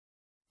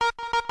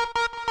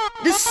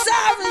The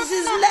sirens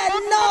is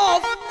letting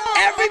off.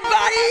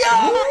 Everybody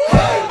up.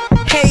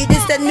 Hey,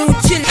 this that new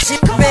chill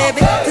shit, baby.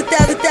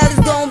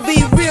 2000 gonna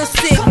be real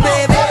sick,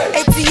 baby.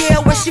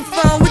 ATL, where she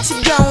from? What you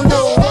gon'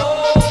 do?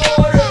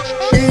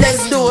 Then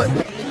let's do it.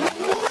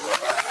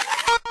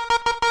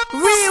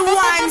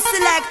 Rewind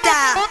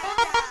selector.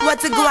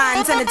 What's a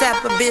guan? Turn it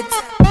up a bit.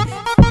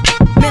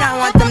 Me I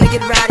want them to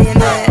get rowdy in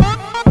there.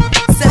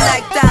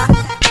 Selector,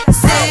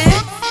 see?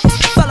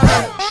 Follow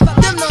me.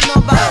 Them don't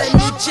know about the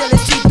new chill in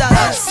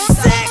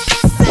 2006.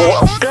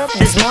 Woke up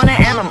this morning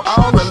and I'm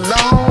all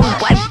alone.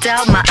 Wiped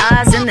out my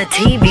eyes and the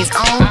TV's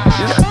on.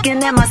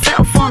 Looking at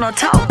myself on a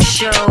talk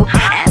show,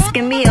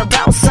 asking me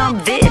about some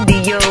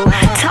video,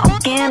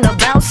 talking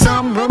about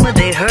some rumor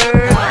they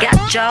heard.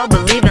 Got y'all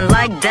believing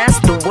like that's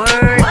the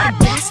word.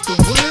 That's the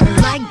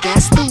word, like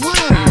that's the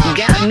word.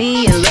 Got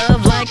me in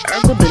love like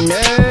Urkel the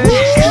nerd.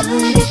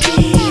 Could it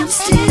be I'm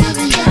still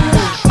in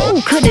love?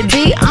 Oh, could it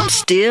be I'm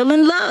still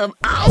in love?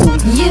 Oh,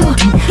 you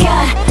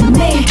got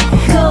me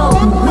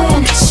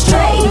going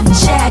straight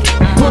jack,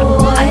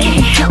 boy. I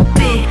can't help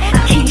it,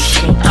 I can't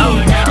shake it.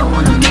 Don't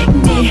wanna make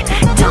me,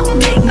 don't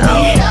make me.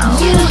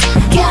 You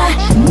got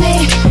me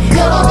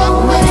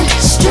going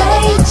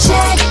straight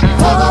jack,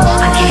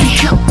 boy. I can't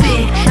help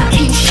it, I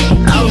can't shake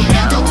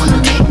it. Don't wanna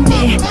make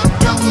me,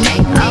 don't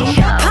make me.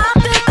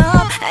 Popping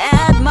up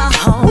at my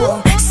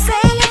home,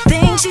 saying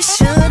things you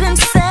shouldn't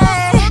say.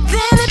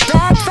 Then it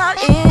backfired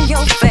in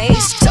your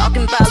face,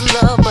 talking about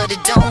love, but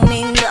it don't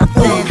mean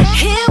nothing.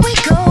 Here we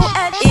go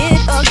at it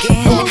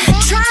again.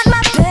 Tried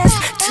my best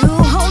to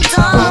hold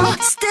on.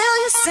 Still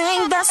you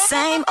sing that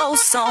same old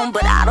song,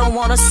 but I don't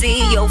wanna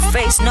see your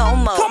face no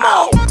more. Come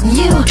on.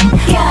 You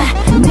got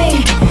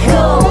me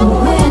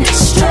going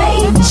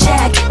straight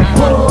jack,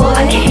 boy.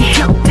 I can't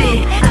help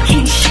it, I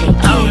can't shake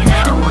it.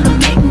 Don't wanna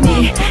make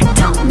me,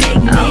 don't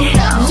make me.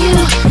 You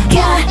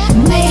got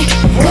me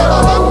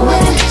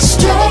going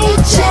straight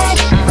jack,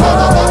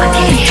 boy. I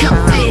can't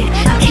help it,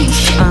 I can't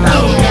shake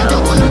it.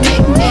 Don't wanna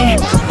make me.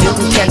 You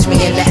can catch me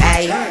in the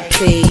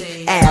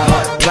ATL,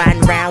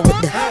 riding around with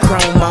the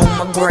chrome on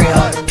my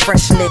grill,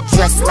 freshly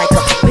dressed like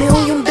a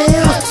million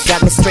bills.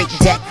 Got me straight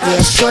jack,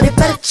 yeah, shorty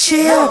better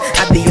chill.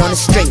 I be on a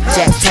straight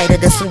jack, tighter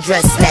than some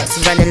dress slacks,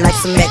 running like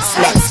some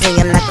X-Lax,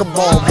 swinging like a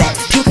ball bat.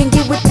 You can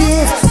get with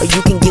this, or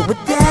you can get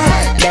with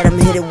that. Let him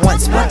hit it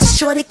once, watch the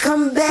shorty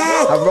come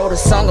back. I wrote a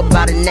song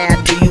about it now,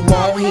 do you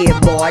want hear,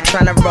 boy?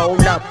 Tryna roll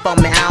up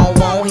on me, I don't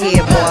want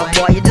hear, boy.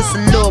 Boy, you're just a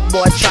little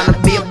boy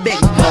tryna be a big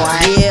boy.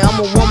 Yeah, I'm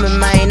a woman,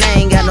 man, I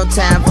ain't got no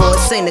time for it,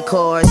 sing the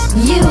chorus.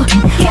 You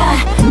got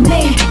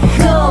me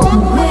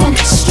going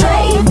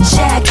straight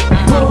jack,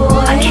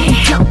 boy. I can't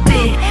help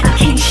it, I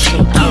can't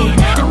shake it.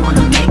 Don't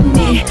wanna make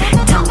me,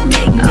 don't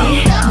make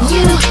me.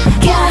 You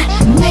got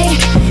me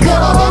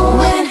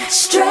going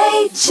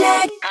straight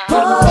jack,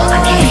 boy.